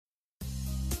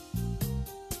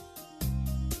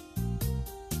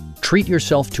Treat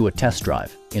yourself to a test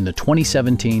drive in the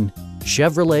 2017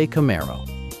 Chevrolet Camaro.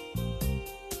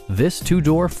 This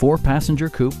two-door, four-passenger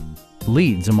coupe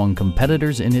leads among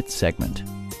competitors in its segment.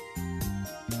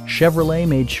 Chevrolet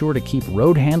made sure to keep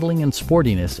road handling and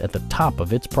sportiness at the top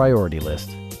of its priority list.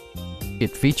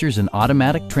 It features an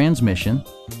automatic transmission,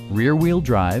 rear-wheel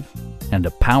drive, and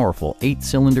a powerful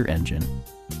 8-cylinder engine.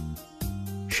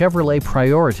 Chevrolet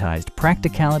prioritized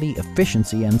practicality,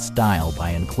 efficiency, and style by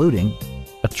including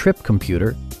a trip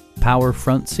computer, power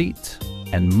front seats,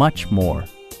 and much more.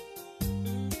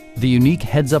 The unique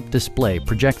heads-up display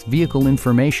projects vehicle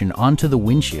information onto the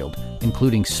windshield,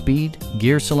 including speed,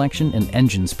 gear selection, and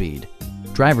engine speed.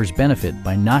 Drivers benefit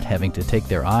by not having to take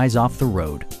their eyes off the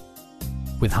road.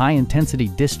 With high-intensity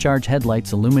discharge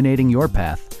headlights illuminating your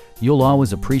path, you'll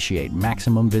always appreciate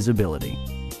maximum visibility.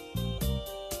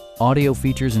 Audio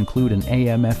features include an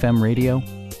AM/FM radio,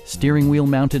 steering wheel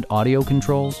mounted audio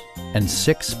controls, and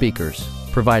 6 speakers,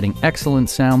 providing excellent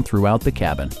sound throughout the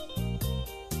cabin.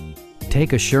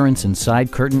 Take assurance in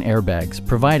side curtain airbags,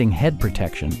 providing head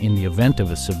protection in the event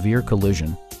of a severe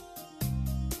collision.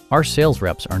 Our sales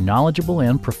reps are knowledgeable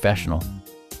and professional.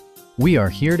 We are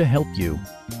here to help you.